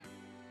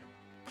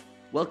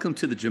Welcome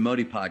to the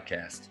Jamodi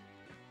Podcast.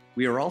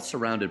 We are all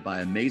surrounded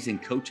by amazing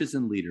coaches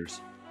and leaders.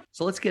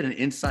 So let's get an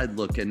inside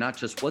look at not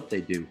just what they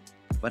do,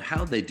 but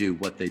how they do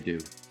what they do.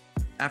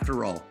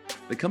 After all,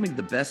 becoming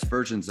the best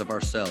versions of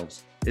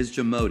ourselves is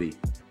Jamodi,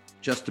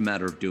 just a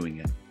matter of doing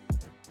it.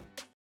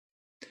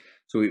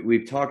 So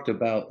we've talked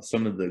about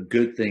some of the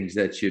good things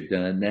that you've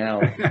done. Now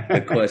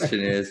the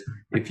question is,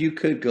 if you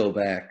could go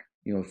back,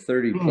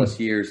 30 plus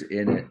years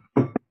in it,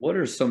 what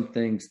are some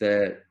things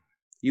that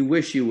you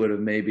wish you would have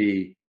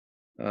maybe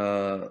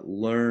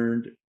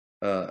learned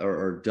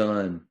or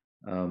done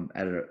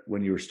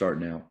when you were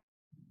starting out?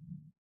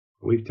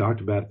 We've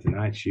talked about it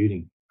tonight,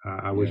 shooting.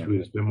 I wish we would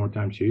have spent more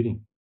time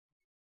shooting.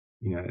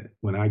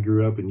 When I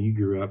grew up and you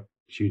grew up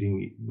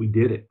shooting, we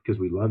did it because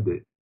we loved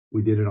it.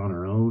 We did it on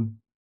our own.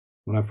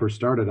 When I first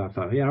started, I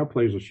thought, our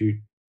players will shoot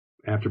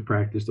after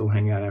practice. They'll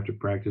hang out after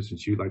practice and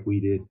shoot like we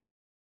did.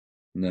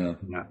 No,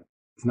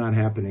 it's not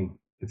happening.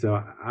 And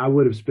so I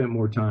would have spent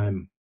more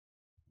time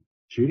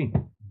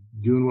shooting,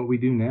 doing what we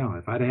do now.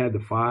 If I'd had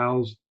the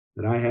files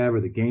that I have,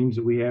 or the games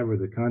that we have, or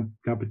the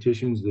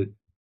competitions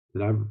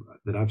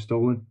that I've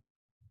stolen,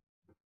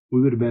 we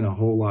would have been a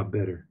whole lot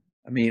better.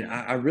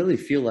 I really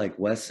feel like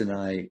Wes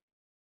and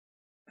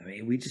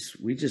we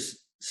just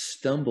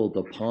stumbled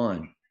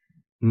upon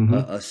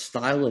a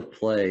style of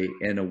play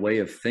and a way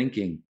of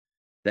thinking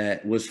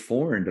that was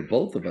foreign to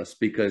both of us,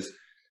 because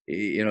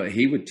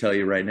he would tell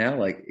you right now,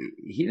 like,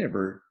 he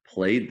never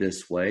played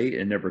this way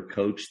and never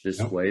coached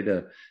this way.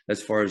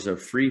 As far as a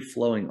free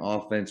flowing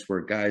offense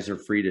where guys are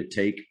free to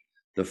take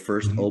the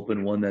first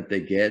open one that they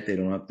get, they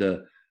don't have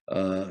to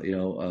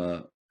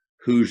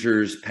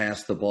Hoosiers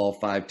pass the ball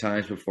 5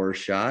 times before a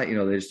shot.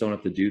 They just don't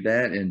have to do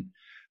that. And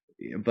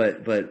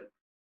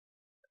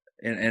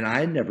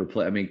I never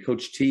played.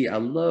 Coach T, I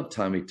love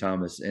Tommy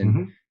Thomas,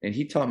 and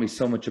he taught me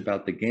so much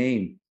about the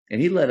game, and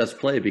he let us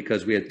play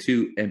because we had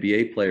 2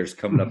 NBA players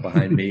coming up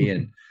behind me,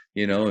 and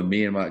and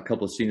me and a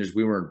couple of seniors,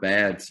 we weren't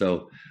bad.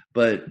 So,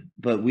 but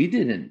we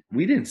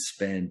didn't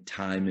spend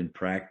time in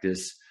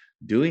practice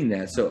doing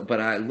that. So, but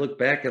I look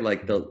back at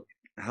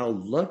how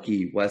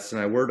lucky Wes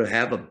and I were to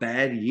have a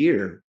bad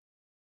year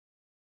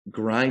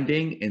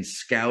grinding and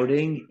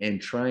scouting and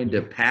trying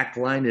to pack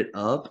line it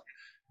up.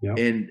 Yep.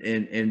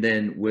 And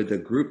then with the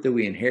group that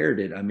we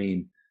inherited,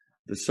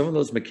 some of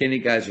those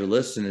McKinney guys are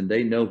listening.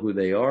 They know who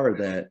they are.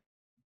 That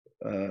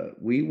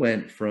we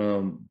went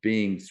from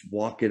being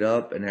walk it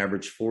up and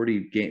average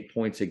 40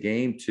 points a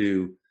game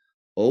to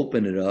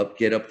open it up,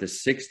 get up to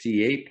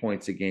 68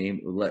 points a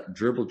game, let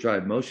dribble,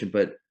 drive, motion.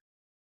 But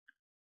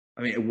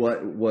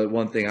what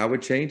one thing I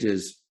would change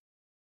is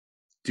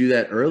do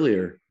that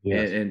earlier.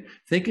 Yes. And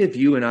think if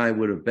you and I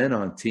would have been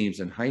on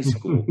teams in high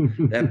school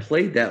that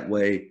played that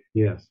way.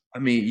 Yes.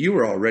 You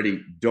were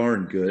already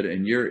darn good.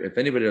 And if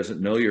anybody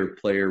doesn't know your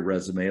player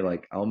resume,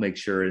 I'll make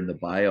sure in the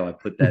bio I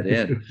put that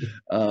in.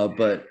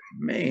 But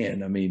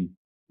man,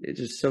 it's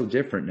just so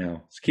different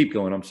now. Let's keep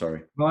going. I'm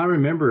sorry. Well, I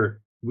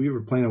remember we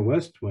were playing at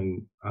West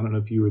when, I don't know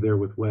if you were there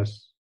with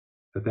West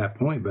at that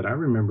point, but I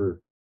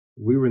remember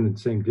we were in the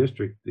same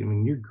district.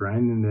 You're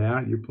grinding it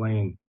out. You're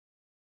playing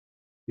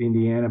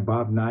Indiana,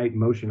 Bob Knight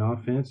motion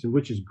offense, and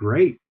which is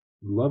great.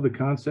 Love the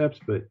concepts,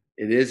 but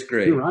it is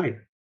great. You're right.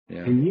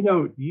 Yeah. And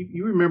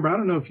you remember, I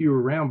don't know if you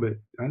were around, but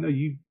I know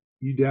you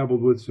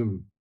dabbled with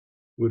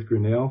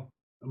Grinnell.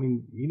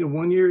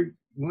 One year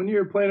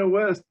playing at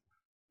West,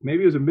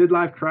 maybe it was a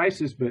midlife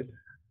crisis, but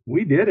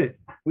we did it.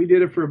 We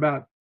did it for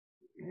about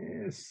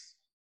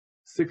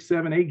 6,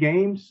 7, 8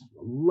 games.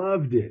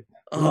 Loved it.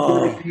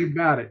 Loved everything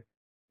about it.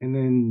 And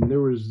then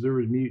there was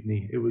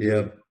mutiny. It was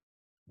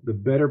the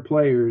better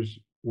players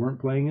weren't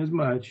playing as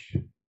much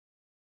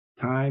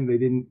time. They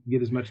didn't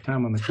get as much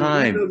time on the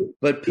time,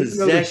 but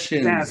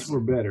possessions. Their stats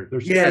were better. Their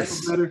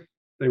stats were better.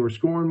 They were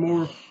scoring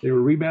more. They were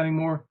rebounding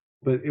more.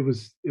 But it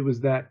was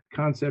that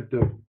concept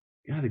of,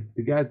 the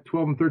guy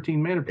 12 and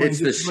 13 men are playing. It's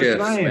the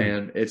shifts,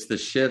 man. It's the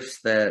shifts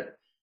that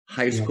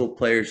high school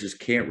players just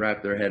can't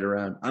wrap their head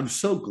around. I'm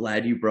so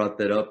glad you brought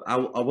that up. I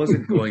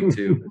wasn't going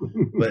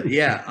to, but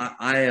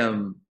I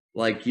am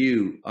like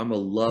you. I'm a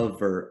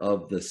lover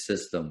of the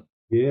system.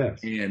 Yes.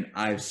 And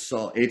it's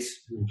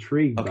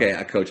intrigued.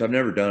 Okay, Coach, I've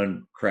never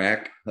done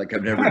crack.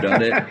 I've never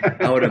done it.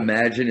 I would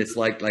imagine it's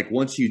like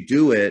once you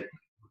do it,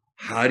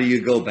 how do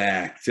you go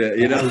back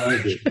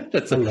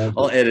to,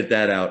 I'll edit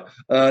that out.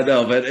 I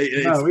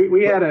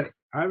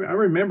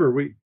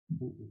remember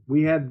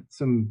we had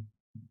some,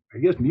 I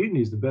guess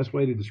mutiny is the best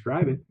way to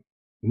describe it.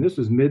 And this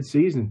was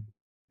mid-season,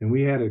 and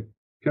we had a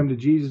come to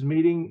Jesus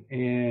meeting,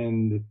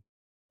 and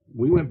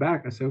we went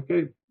back. I said,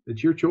 okay,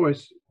 it's your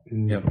choice.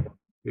 And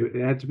it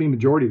had to be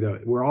majority, though.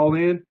 We're all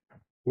in,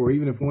 or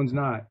even if one's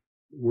not,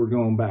 we're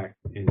going back.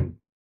 And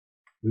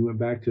we went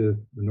back to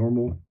the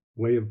normal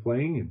way of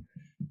playing. And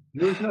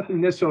there was nothing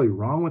necessarily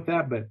wrong with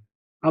that, but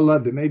I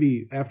loved it.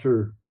 Maybe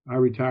after I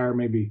retire,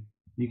 maybe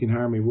you can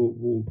hire me.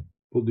 We'll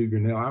do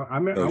Grinnell.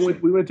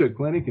 We went to a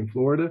clinic in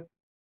Florida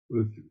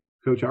with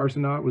Coach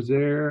Arsenault was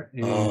there,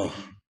 and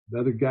the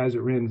other guys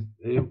that ran.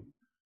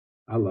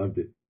 I loved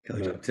it.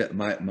 Coach,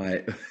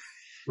 my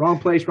Wrong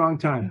place, wrong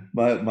time.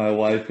 My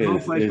wife Wrong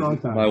place, wrong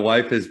time. my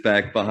wife is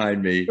back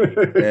behind me,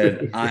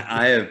 and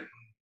I have.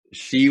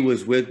 She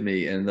was with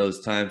me in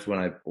those times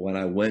when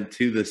I went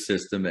to the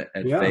system at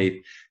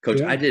Faith.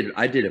 Coach, I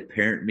did a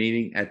parent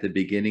meeting at the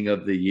beginning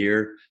of the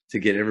year to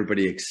get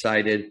everybody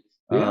excited.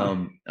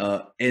 And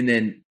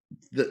then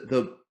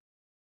the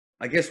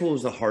I guess what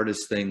was the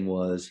hardest thing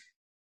was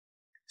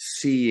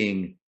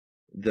seeing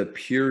the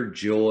pure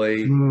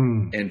joy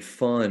and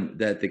fun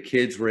that the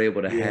kids were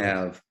able to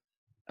have.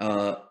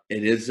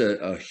 It is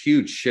a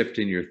huge shift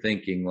in your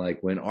thinking. Like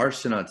when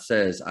Arsenault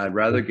says, I'd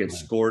rather get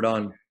scored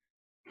on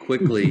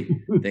quickly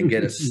than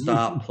get a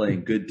stop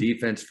playing good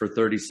defense for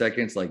 30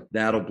 seconds, like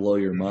that'll blow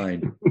your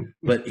mind.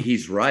 But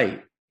he's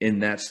right in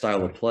that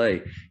style of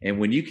play. And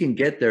when you can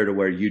get there to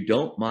where you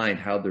don't mind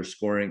how they're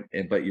scoring,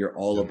 but you're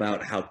all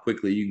about how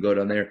quickly you can go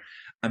down there.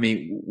 I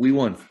mean, we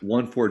won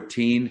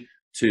 114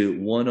 to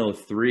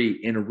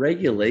 103 in a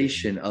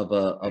regulation of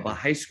a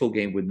high school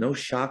game with no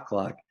shot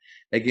clock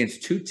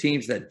against two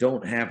teams that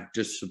don't have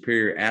just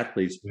superior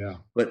athletes.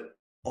 But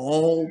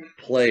all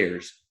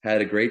players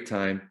had a great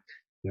time.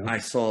 I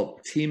saw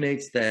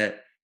teammates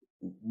that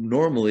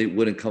normally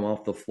wouldn't come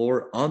off the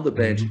floor on the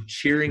bench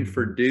cheering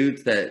for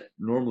dudes that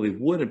normally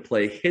wouldn't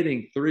play,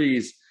 hitting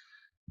threes.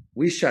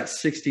 We shot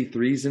 60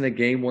 threes in a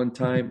game one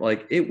time.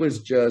 Like it was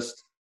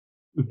just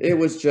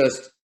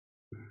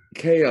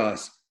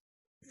chaos.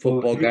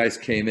 Football guys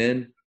came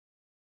in,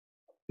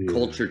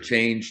 culture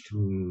changed,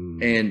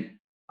 and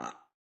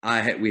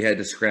we had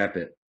to scrap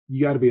it.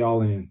 You got to be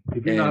all in.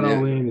 If you're not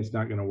all in, it's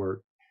not going to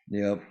work.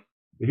 Yep.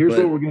 But here's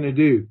what we're going to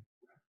do.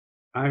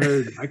 I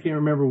can't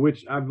remember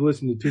which, I've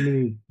listened to too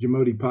many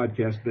Jamodi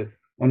podcasts, but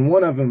on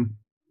one of them,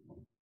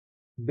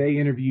 they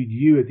interviewed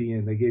you at the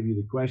end. They gave you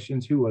the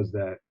questions. Who was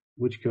that?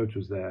 Which coach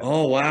was that?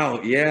 Oh,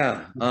 wow.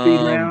 Yeah. Speed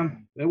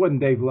round? It wasn't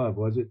Dave Love,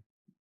 was it?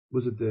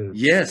 Was it the?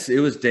 Yes, it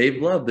was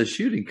Dave Love, the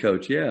shooting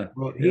coach. Yeah.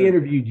 Well, he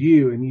interviewed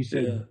you and you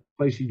said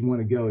place you'd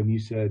want to go. And you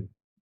said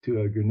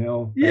to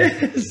Grinnell.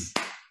 Yes.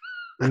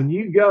 When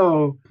you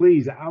go,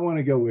 please, I want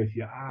to go with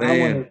you.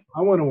 I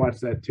want to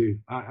watch that too.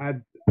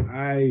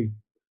 I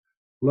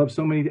love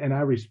so many, and I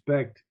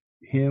respect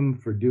him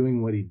for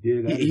doing what he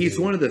did. He's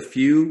one of the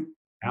few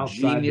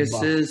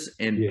geniuses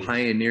and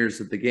pioneers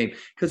of the game,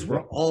 because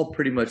we're all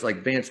pretty much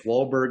like Vance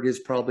Wahlberg is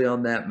probably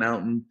on that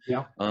mountain.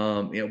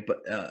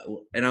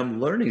 And I'm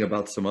learning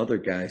about some other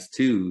guys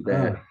too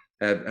that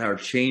are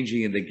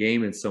changing in the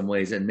game in some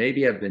ways, and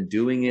maybe have been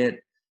doing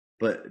it,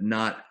 but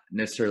not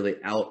necessarily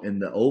out in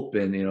the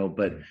open,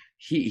 but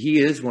he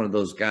is one of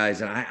those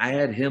guys. And I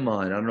had him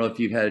on. I don't know if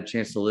you've had a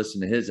chance to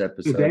listen to his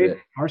episode. Dave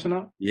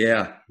Arsenault?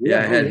 Yeah,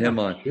 I had him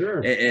on.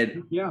 Sure.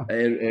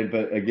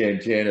 But again,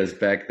 Jana's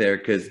back there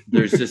because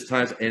there's just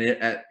times, and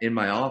in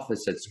my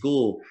office at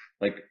school,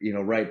 like,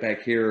 right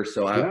back here.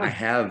 So I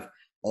have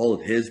all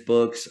of his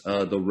books,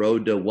 The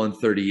Road to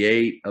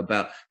 138,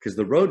 because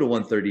The Road to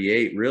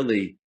 138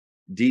 really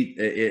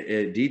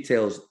it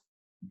details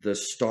the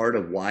start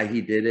of why he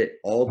did it,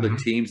 all the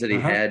teams that he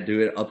had do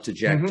it, up to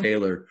Jack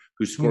Taylor,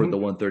 who scored the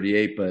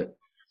 138. But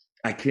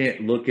I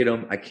can't look at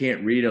him, I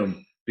can't read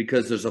him,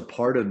 because there's a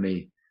part of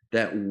me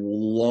that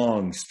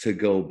longs to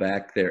go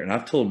back there. And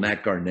I've told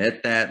Matt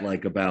Garnett that,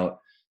 like, about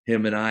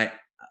him and I.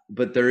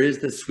 But there is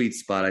the sweet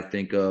spot, I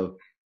think, of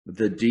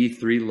the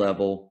D3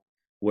 level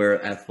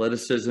where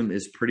athleticism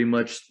is pretty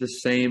much the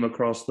same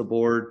across the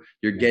board.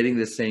 You're getting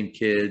the same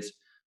kids,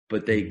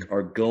 but they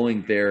are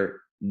going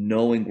there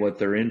knowing what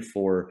they're in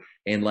for.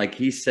 And like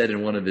he said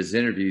in one of his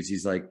interviews,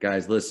 he's like,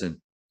 guys,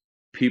 listen,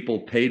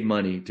 people paid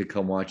money to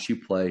come watch you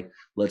play.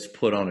 Let's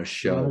put on a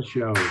show.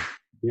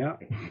 Yeah.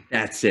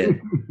 That's it.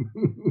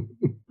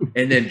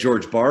 And then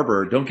George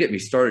Barber, don't get me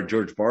started.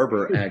 George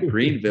Barber at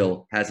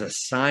Greenville has a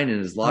sign in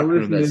his locker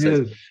room that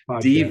says,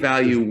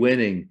 devalue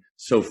winning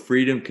so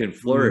freedom can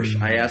flourish.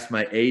 I asked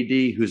my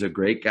AD, who's a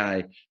great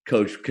guy,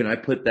 Coach, can I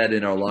put that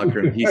in our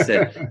locker room? He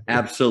said,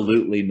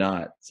 absolutely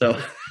not. So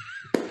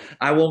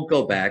I won't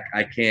go back.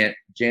 I can't.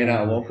 Jana,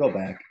 I won't go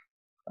back.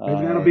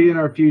 Maybe that'll be in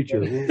our future.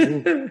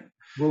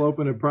 We'll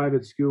open a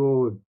private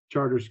school, a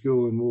charter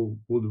school, and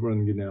we'll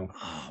run Grinnell.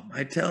 Oh, I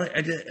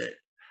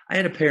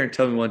had a parent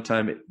tell me one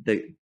time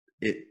that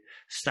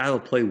style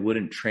of play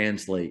wouldn't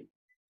translate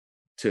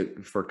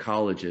for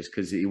colleges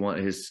because he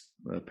wanted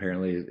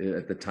apparently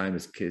at the time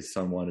his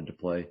son wanted to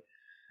play.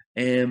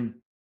 And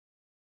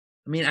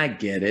I mean, I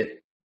get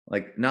it.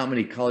 Like, not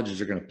many colleges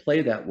are going to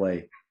play that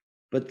way.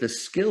 But the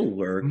skill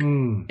work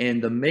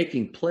and the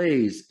making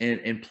plays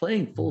and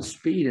playing full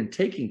speed and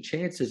taking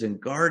chances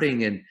and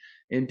guarding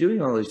and doing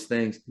all these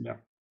things. Yeah.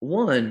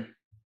 One,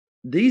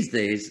 these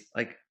days,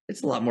 like,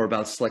 it's a lot more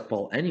about select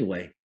ball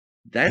anyway.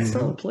 That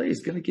style of play is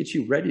going to get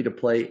you ready to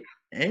play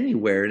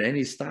anywhere in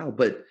any style.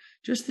 But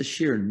just the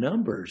sheer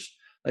numbers,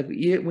 like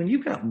when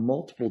you've got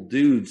multiple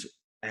dudes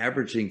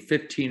averaging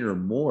 15 or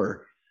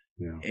more,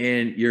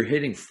 and you're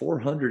hitting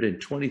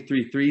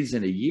 423 threes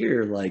in a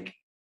year, like,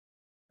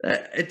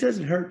 it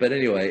doesn't hurt. But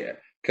anyway,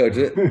 Coach,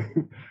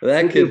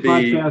 that could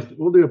be.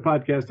 We'll do a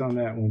podcast on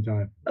that one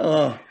time.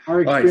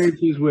 Our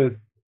experiences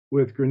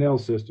with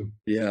Grinnell's system.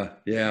 Yeah.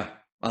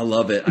 I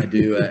love it. I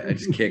do. I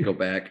just can't go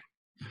back.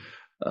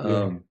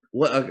 Yeah.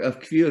 What a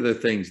few other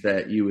things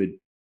that you would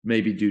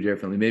maybe do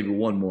differently? Maybe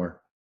one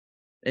more.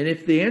 And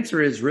if the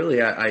answer is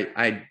really,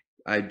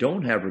 I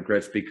don't have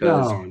regrets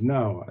because No,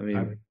 no. I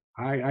mean,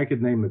 I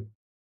could name a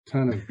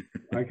ton of.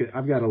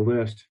 I've got a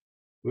list.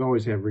 We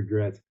always have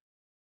regrets.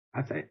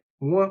 I think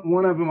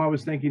one of them I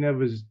was thinking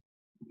of is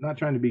not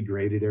trying to be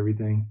great at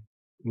everything.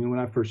 You know, when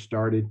I first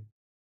started,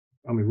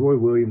 I mean, Roy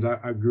Williams.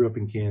 I grew up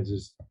in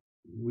Kansas.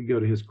 We go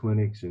to his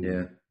clinics and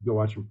yeah, go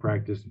watch him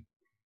practice.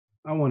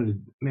 I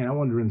wanted to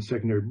run the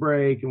secondary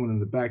break. I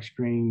wanted the back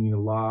screen,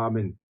 lob,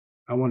 and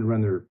I wanted to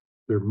run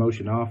their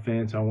motion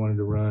offense. I wanted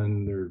to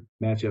run their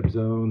matchup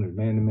zone, their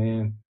man to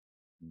man.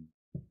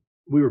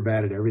 We were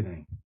bad at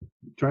everything.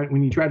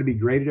 When you try to be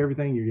great at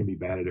everything, you're going to be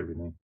bad at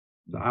everything.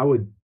 So I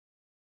would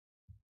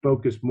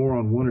focus more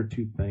on one or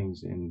two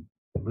things, and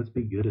let's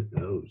be good at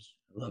those.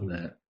 I love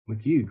that.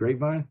 With you,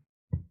 Grapevine,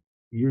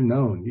 you're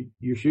known.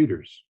 You're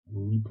shooters.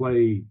 When you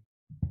play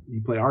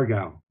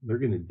Argyle, they're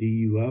going to D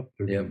you up.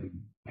 They're going to be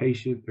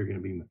patient. They're going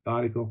to be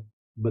methodical,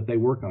 but they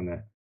work on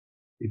that.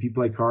 If you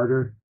play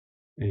Carter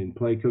and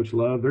play Coach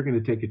Love, they're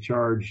going to take a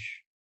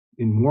charge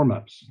in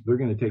warmups. They're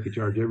going to take a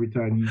charge every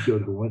time you go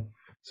to the one.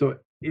 So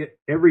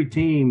every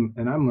team,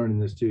 and I'm learning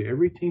this too,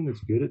 every team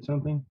that's good at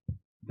something,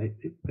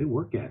 they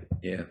work at it.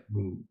 Yeah. I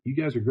mean, you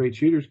guys are great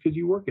shooters because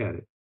you work at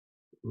it.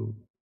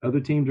 Other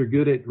teams are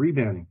good at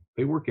rebounding.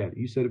 They work at it.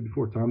 You said it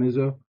before, Tom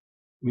Izzo. I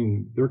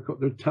mean, they're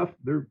tough.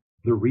 They're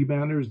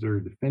rebounders. They're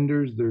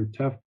defenders. They're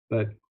tough,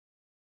 but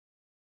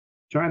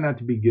try not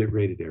to be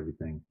great at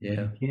everything.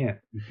 Yeah. You can't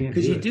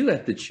because you do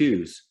have to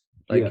choose.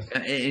 Like, Yes.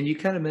 and you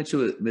kind of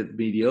mentioned with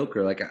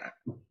mediocre. Like,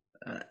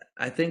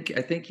 I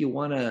think you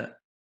want to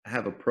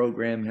have a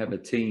program, have a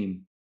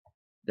team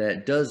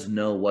that does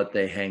know what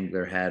they hang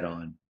their hat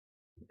on,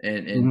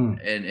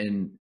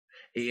 and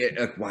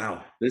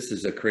wow, this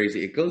is a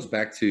crazy. It goes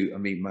back to, I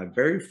mean, my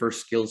very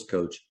first skills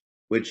coach,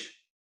 which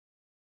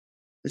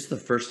this is the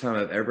first time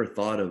I've ever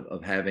thought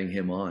of having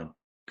him on,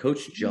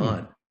 Coach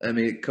John. I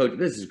mean, Coach,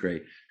 this is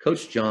great.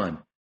 Coach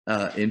John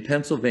in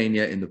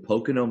Pennsylvania in the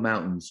Pocono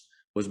Mountains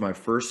was my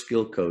first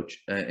skill coach,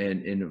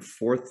 and in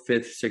fourth,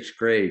 fifth, sixth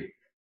grade.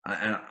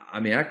 I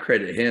mean, I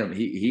credit him.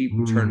 He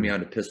turned me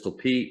on to Pistol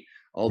Pete,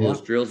 all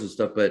those drills and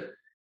stuff. But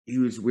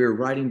we were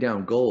writing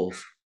down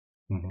goals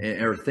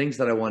or things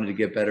that I wanted to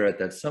get better at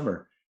that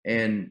summer.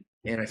 And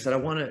I said, I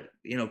want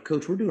to,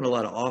 Coach, we're doing a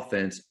lot of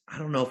offense. I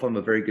don't know if I'm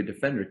a very good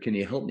defender. Can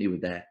you help me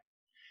with that?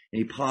 And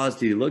he paused.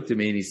 He looked at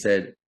me and he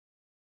said,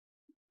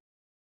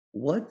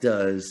 what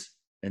does,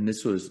 and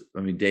this was,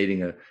 I mean,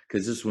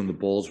 because this is when the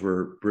Bulls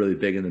were really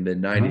big in the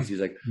mid 90s.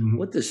 He's like,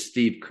 what does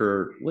Steve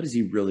Kerr, what is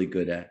he really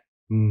good at?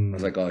 I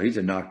was like, oh, he's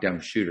a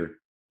knockdown shooter.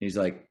 He's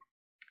like,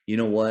 you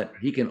know what?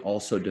 He can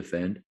also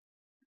defend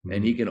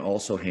and he can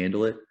also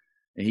handle it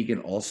and he can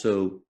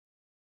also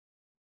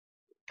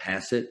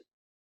pass it,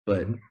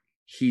 but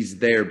he's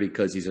there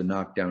because he's a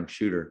knockdown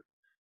shooter.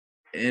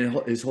 And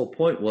his whole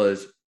point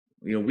was,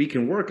 we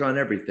can work on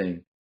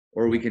everything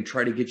or we can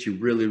try to get you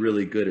really,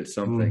 really good at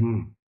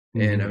something.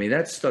 And I mean,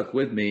 that stuck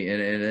with me.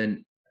 And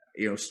then,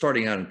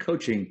 starting out in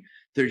coaching,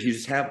 you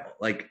just have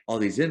like all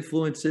these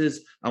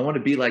influences. I want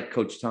to be like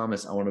Coach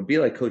Thomas. I want to be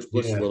like Coach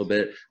Bliss a little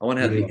bit. I want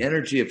to have the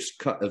energy of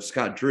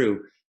Scott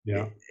Drew.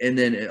 Yeah. And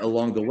then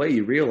along the way,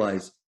 you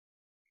realize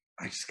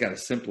I just got to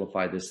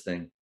simplify this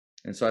thing.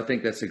 And so I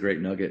think that's a great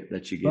nugget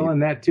that you gave. Well,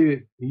 and that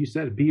too, you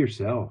said be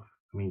yourself.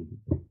 I mean,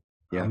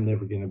 I'm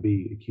never going to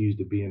be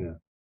accused of being an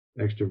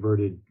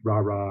extroverted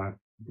rah-rah.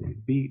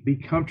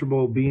 Be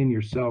comfortable being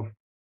yourself,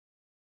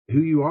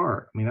 who you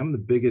are. I mean, I'm the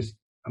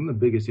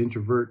biggest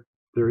introvert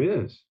there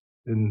is.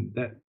 And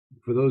that,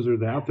 for those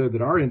that are out there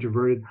that are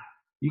introverted,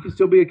 you can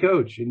still be a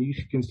coach and you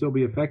can still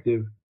be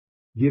effective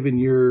given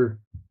your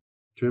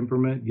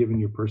temperament, given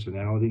your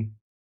personality,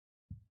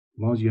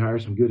 as long as you hire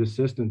some good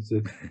assistants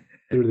that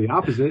they're the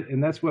opposite.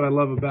 And that's what I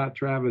love about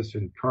Travis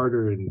and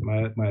Carter and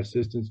my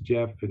assistants,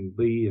 Jeff and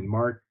Lee and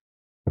Mark.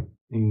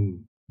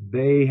 And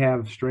they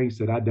have strengths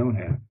that I don't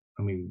have.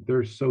 I mean,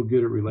 they're so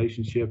good at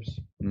relationships.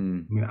 I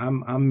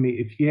mean,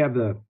 if you have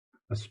a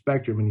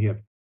spectrum and you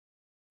have,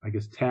 I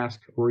guess,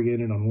 task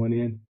oriented on one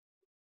end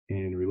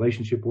and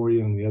relationship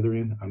oriented on the other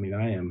end. I mean,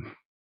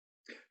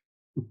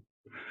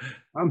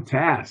 I'm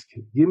task.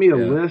 Give me a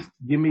list.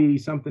 Give me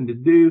something to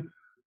do.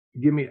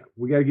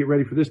 We got to get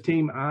ready for this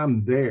team.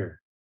 I'm there.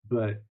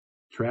 But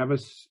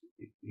Travis,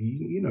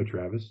 you know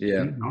Travis.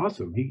 Yeah. He's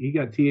awesome. He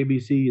got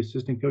TABC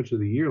Assistant Coach of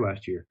the Year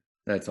last year.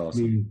 That's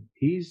awesome. I mean,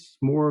 he's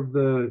more of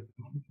the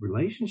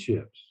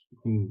relationships.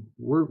 I mean,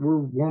 we're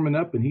warming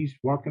up and he's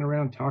walking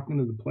around talking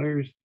to the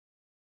players.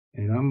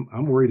 And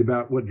I'm worried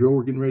about what drill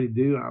we're getting ready to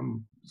do.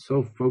 I'm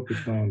so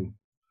focused on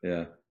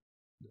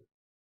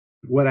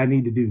what I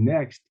need to do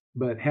next.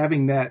 But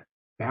having that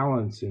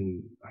balance,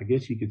 and I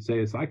guess you could say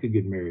it's like a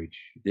good marriage.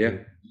 Yeah.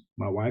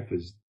 My wife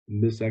is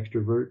Miss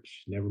Extrovert.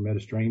 She never met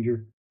a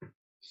stranger.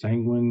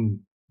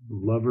 Sanguine,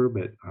 lover,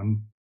 but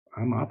I'm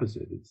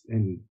opposite.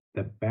 And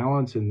the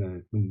balance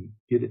and when you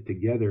get it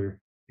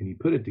together and you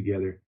put it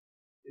together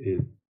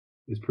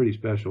is pretty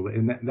special.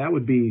 And that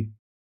would be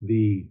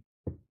the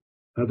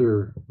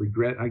other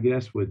regret, I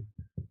guess, would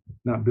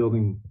not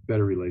building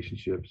better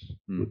relationships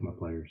with my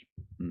players.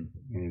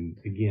 And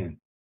again,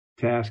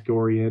 task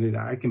oriented.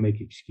 I can make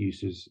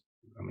excuses.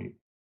 I mean,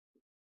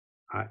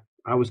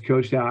 I was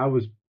coached how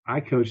I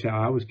coached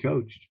how I was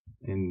coached,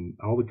 and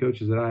all the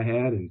coaches that I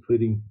had,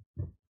 including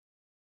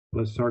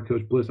bless our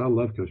Coach Bliss. I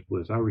love Coach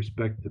Bliss. I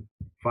respect the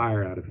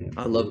fire out of him.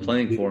 I love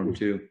playing for him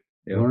too.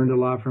 Yep. Learned a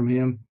lot from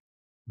him,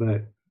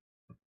 but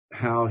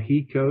how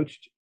he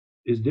coached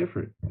is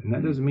different, and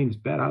that doesn't mean it's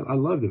bad. I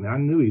loved him. I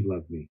knew he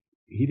loved me.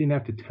 He didn't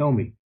have to tell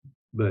me,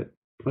 but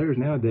players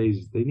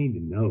nowadays, they need to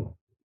know.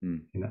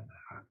 And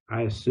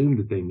I assumed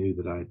that they knew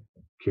that I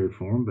cared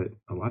for them, but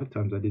a lot of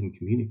times I didn't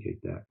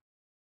communicate that.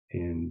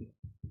 And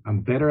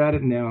I'm better at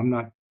it now. I'm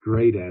not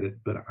great at it,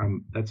 but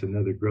that's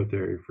another growth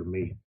area for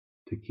me,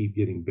 to keep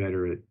getting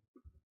better at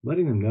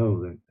letting them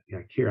know that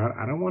I care.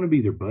 I don't want to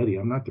be their buddy.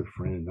 I'm not their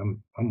friend.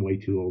 I'm way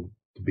too old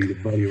to be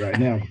their buddy right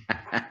now.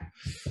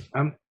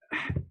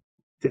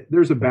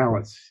 There's a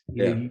balance.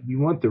 Yeah. You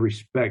want the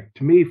respect.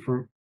 To me,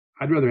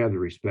 I'd rather have the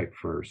respect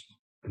first,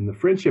 and the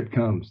friendship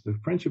comes. The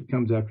friendship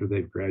comes after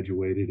they've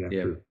graduated.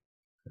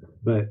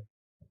 But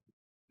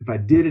if I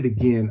did it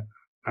again,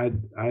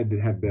 I'd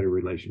have better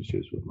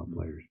relationships with my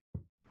players.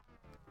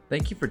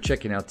 Thank you for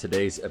checking out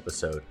today's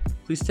episode.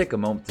 Please take a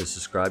moment to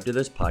subscribe to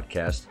this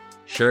podcast,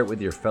 share it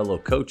with your fellow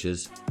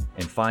coaches,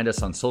 and find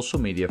us on social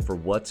media for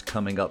what's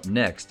coming up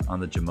next on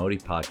the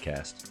Jamodi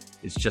Podcast.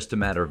 It's just a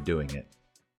matter of doing it.